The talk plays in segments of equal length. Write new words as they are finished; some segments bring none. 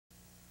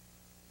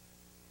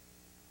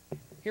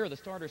Here are the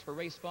starters for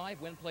race 5.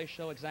 Win, Play,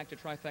 Show, Exacta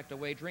Trifecta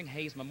Wagering.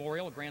 Hayes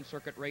Memorial, Grand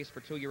Circuit race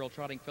for 2-year-old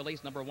trotting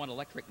fillies. Number 1,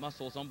 Electric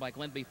Muscles, owned by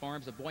Glenby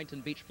Farms of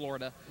Boynton Beach,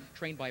 Florida.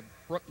 Trained by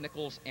Brooke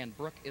Nichols, and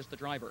Brooke is the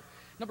driver.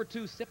 Number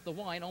 2, Sip the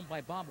Wine, owned by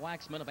Bob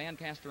Waxman of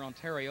Ancaster,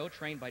 Ontario.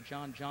 Trained by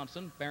John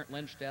Johnson. Barrett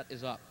Lindstedt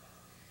is up.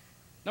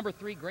 Number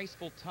 3,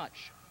 Graceful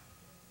Touch,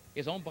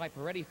 is owned by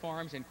Peretti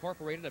Farms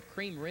Incorporated of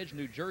Cream Ridge,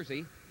 New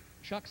Jersey.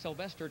 Chuck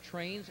Sylvester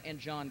trains and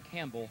John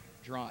Campbell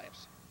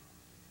drives.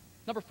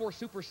 Number 4,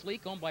 Super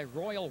Sleek, owned by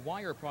Royal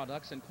Wire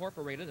Products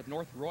Incorporated of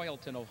North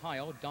Royalton,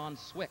 Ohio. Don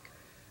Swick,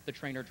 the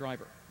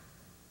trainer-driver.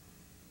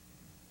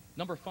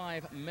 Number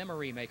 5,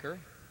 Memory Maker,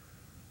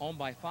 owned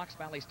by Fox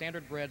Valley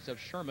Standardbreds of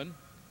Sherman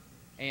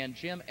and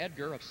Jim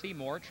Edgar of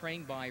Seymour,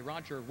 trained by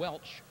Roger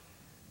Welch.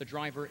 The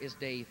driver is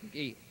Dave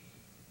McGee.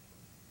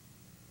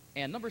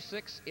 And number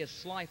 6 is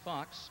Sly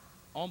Fox,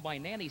 owned by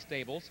Nanny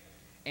Stables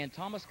and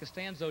Thomas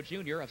Costanzo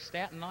Jr. of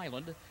Staten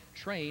Island,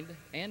 trained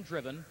and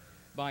driven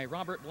by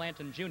Robert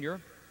Blanton Jr.,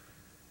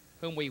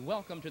 whom we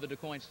welcome to the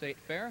DuQuoin State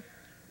Fair.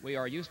 We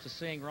are used to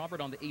seeing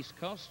Robert on the East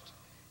Coast.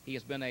 He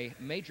has been a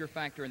major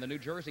factor in the New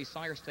Jersey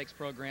Sire Stakes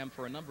program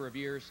for a number of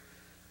years.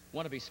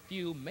 One of his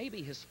few,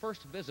 maybe his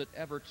first visit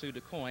ever to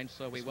DuQuoin,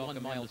 so we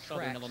welcome him to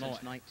Southern Illinois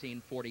since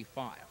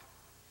 1945.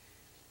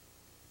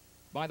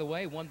 By the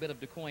way, one bit of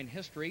DuQuoin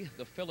history,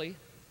 the filly,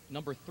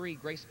 number 3,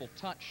 Graceful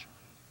Touch,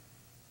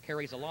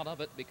 carries a lot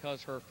of it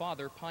because her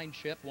father, Pine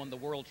Chip, won the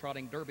World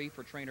Trotting Derby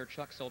for trainer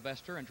Chuck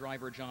Sylvester and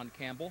driver John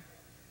Campbell.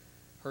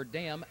 Her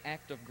dam,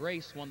 Act of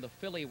Grace, won the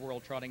Filly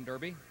World Trotting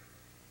Derby.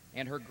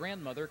 And her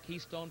grandmother,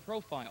 Keystone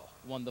Profile,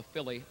 won the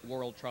Filly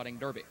World Trotting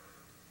Derby.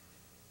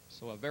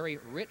 So a very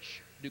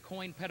rich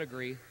DuQuoin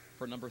pedigree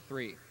for number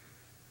 3.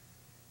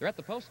 They're at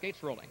the post,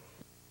 gates rolling.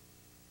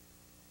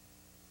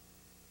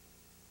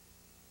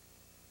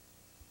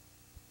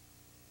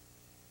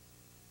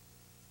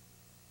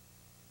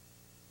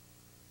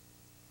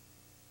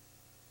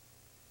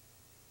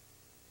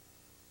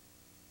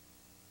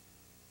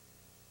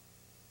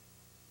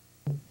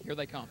 Here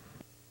they come.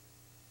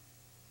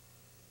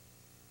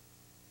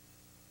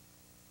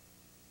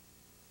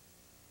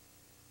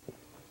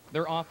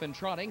 They're off and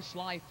trotting.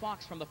 Sly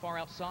Fox from the far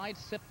outside.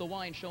 Sip the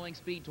Wine showing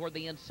speed toward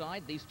the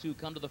inside. These two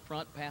come to the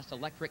front past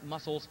Electric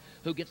Muscles,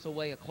 who gets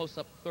away a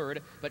close-up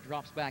third, but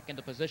drops back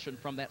into position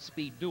from that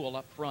speed duel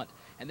up front.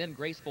 And then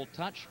Graceful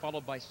Touch,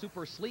 followed by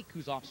Super Sleek,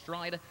 who's off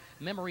stride.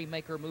 Memory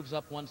Maker moves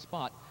up one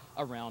spot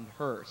around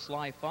her.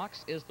 Sly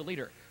Fox is the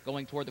leader.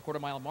 Going toward the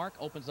quarter-mile mark,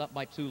 opens up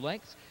by 2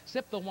 lengths.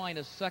 Sip the Wine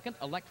is second.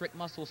 Electric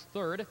Muscles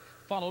third,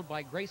 followed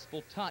by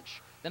Graceful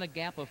Touch. Then a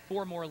gap of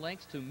 4 more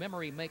lengths to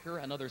Memory Maker,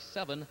 another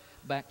 7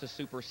 back to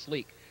Super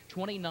Sleek.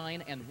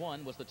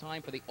 29-1 was the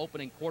time for the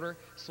opening quarter.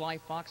 Sly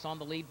Fox on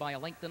the lead by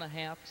 1.5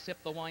 lengths. Sip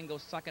the Wine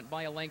goes second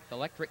by 1 length.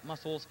 Electric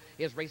Muscles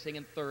is racing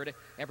in third.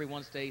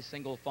 Everyone stays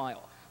single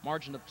file.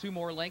 Margin of 2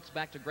 more lengths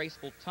back to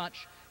Graceful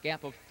Touch.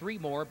 Gap of 3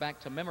 more back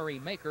to Memory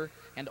Maker,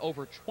 and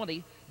over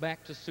 20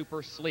 back to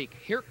Super Sleek.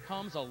 Here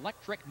comes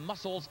Electric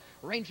Muscles,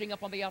 ranging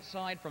up on the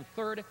outside from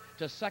third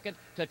to second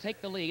to take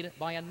the lead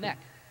by a neck.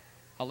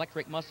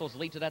 Electric Muscles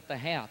leads it at the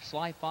half.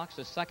 Sly Fox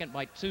is second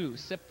by 2.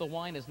 Sip the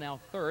Wine is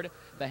now third.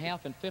 The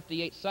half in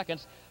 58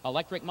 seconds.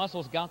 Electric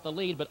Muscles got the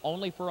lead, but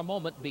only for a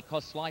moment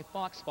because Sly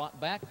Fox fought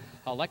back.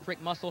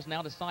 Electric Muscles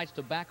now decides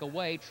to back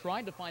away,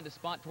 trying to find a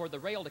spot toward the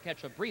rail to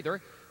catch a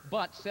breather,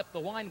 but Sip the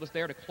Wine was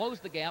there to close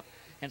the gap,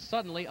 and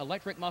suddenly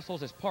Electric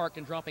Muscles is parked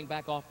and dropping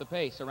back off the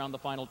pace around the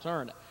final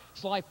turn.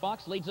 Sly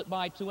Fox leads it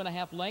by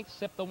 2.5 lengths.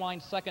 Sip the Wine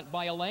second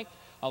by 1 length.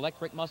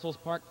 Electric Muscles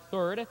parked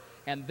third,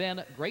 and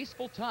then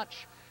Graceful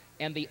Touch.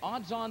 And the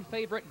odds-on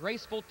favorite,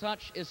 Graceful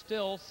Touch, is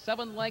still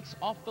 7 lengths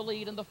off the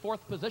lead in the 4th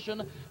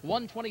position.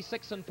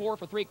 126-4 for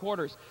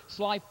 3/4.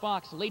 Sly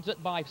Fox leads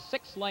it by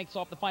 6 lengths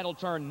off the final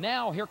turn.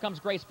 Now here comes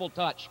Graceful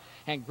Touch.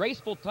 And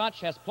Graceful Touch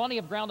has plenty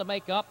of ground to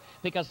make up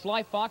because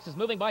Sly Fox is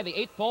moving by the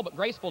 8th pole, but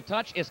Graceful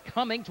Touch is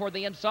coming toward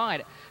the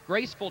inside.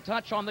 Graceful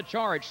Touch on the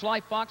charge. Sly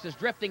Fox is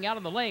drifting out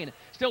in the lane.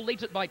 Still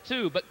leads it by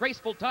 2, but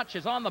Graceful Touch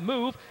is on the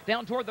move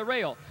down toward the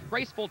rail.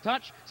 Graceful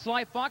Touch,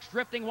 Sly Fox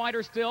drifting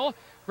wider still.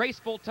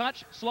 Graceful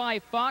Touch, Sly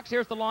Fox,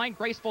 here's the line.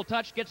 Graceful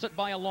Touch gets it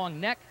by a long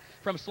neck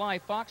from Sly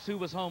Fox, who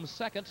was home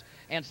second,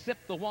 and Sip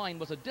the Wine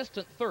was a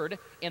distant third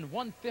in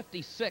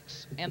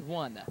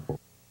 156-1.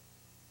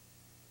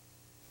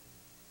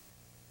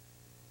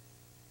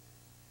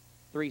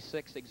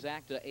 3/6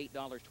 exacta,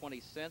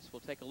 $8.20. We'll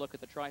take a look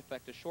at the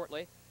trifecta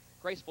shortly.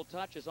 Graceful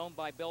Touch is owned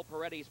by Bill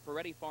Peretti's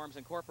Peretti Farms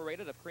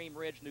Incorporated of Cream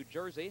Ridge, New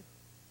Jersey.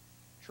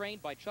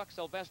 Trained by Chuck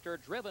Sylvester,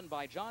 driven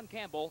by John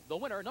Campbell. The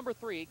winner, number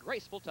 3,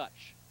 Graceful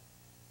Touch.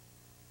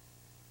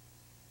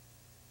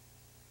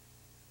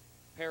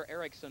 Per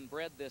Erickson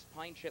bred this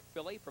Pine Chip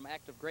filly from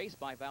Act of Grace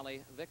by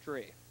Valley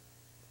Victory.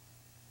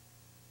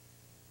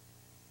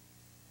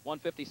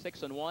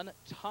 156-1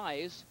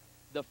 ties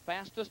the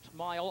fastest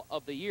mile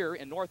of the year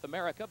in North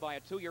America by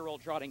a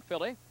 2-year-old trotting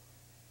filly.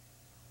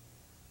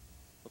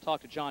 We'll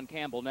talk to John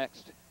Campbell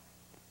next.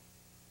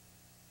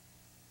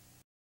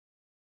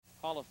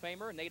 Hall of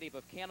Famer, native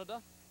of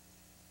Canada.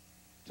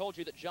 Told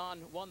you that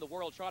John won the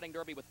World Trotting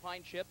Derby with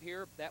Pine Chip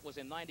here. That was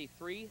in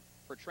 '93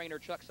 for trainer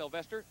Chuck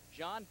Sylvester.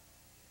 John,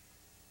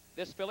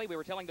 this filly, we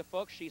were telling the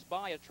folks, she's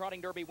by a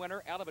Trotting Derby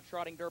winner, out of a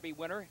Trotting Derby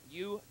winner.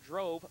 You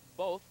drove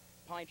both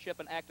Pine Chip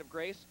and Active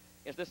Grace.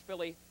 Is this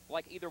filly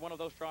like either one of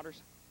those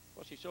trotters?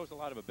 Well, she shows a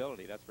lot of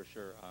ability, that's for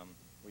sure.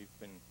 We've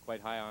been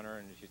quite high on her,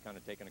 and she's kind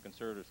of taken a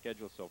conservative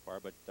schedule so far,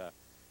 but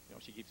you know,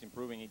 she keeps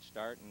improving each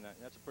start, and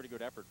that's a pretty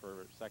good effort for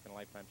her second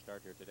lifetime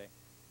start here today.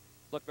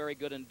 Look very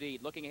good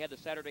indeed. Looking ahead to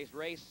Saturday's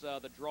race,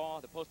 the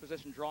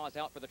post-position draw is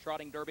out for the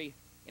Trotting Derby.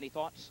 Any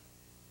thoughts?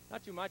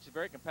 Not too much. It's a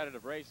very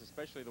competitive race,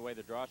 especially the way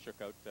the draw shook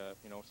out.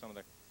 You know,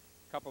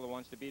 couple of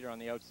ones to beat are on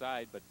the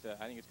outside, but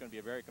I think it's going to be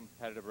a very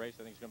competitive race.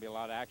 I think it's going to be a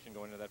lot of action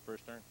going into that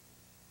first turn.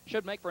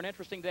 Should make for an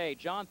interesting day.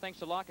 John,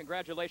 thanks a lot.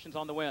 Congratulations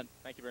on the win.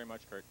 Thank you very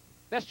much, Kurt.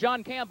 That's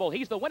John Campbell.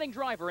 He's the winning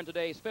driver in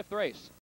today's fifth race.